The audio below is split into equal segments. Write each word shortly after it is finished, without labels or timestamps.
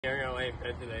You're gonna lay in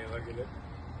bed today, look at it.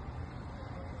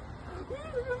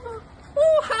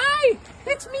 Oh, hi!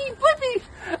 It's me, Blippi!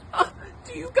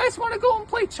 Do you guys want to go and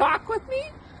play chalk with me?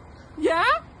 Yeah?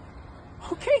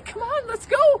 Okay, come on, let's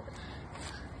go!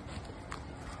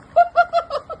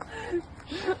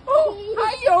 Oh,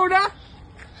 hi, Yoda!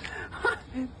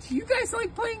 Do you guys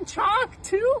like playing chalk,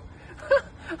 too?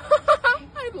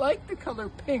 I like the color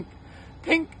pink.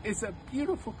 Pink is a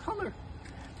beautiful color.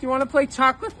 Do you want to play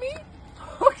chalk with me?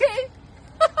 Okay.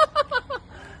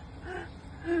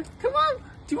 Come on.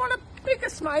 Do you want to make a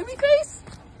smiley face?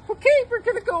 Okay, we're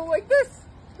going to go like this.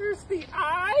 There's the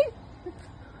eye.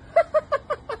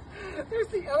 There's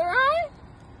the other eye.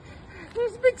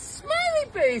 There's a big smiley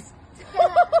face.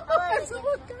 Let's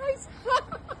look, guys.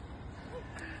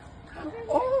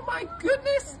 Oh, my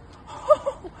goodness.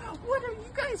 Oh, what are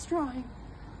you guys drawing?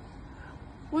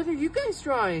 What are you guys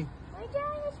drawing? We're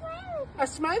drawing a smiley. A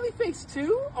smiley face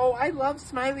too? Oh, I love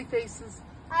smiley faces.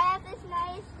 I have this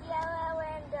nice yellow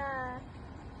and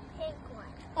pink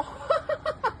one.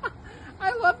 Oh,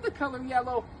 I love the color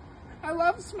yellow. I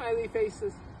love smiley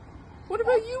faces. What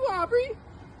about you, Aubrey?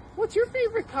 What's your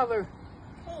favorite color?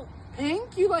 Pink.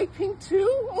 Pink? You like pink too?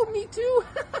 Oh, me too.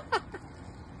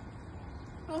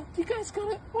 Oh, you guys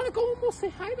want to go and we'll say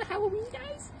hi to Halloween,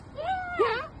 guys?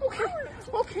 Yeah? Okay.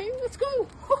 Okay, let's go.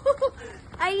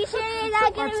 Are you sure you're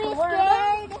not going to be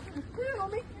scared? It'll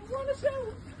make you want to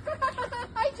show.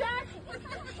 Hi, Jack.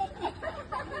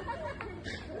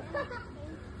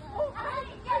 Oh, hi.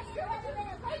 Yes, you're in a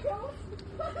minute. Hi, Ghost.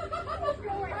 I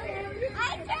turned it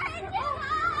Hi,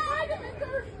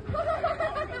 Demeter. Oh,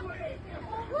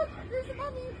 look, there's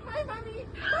Mommy. Hi, Mommy.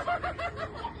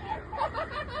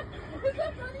 Is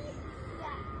that funny?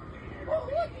 Oh,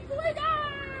 look, he's way down.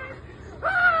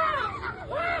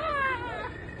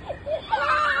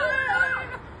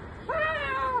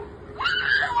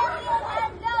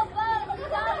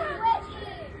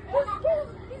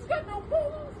 He's got no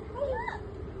bones.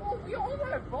 Oh, we all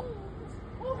have bones.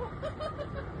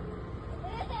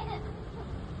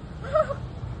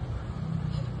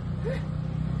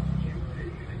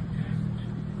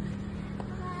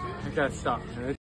 I gotta stop.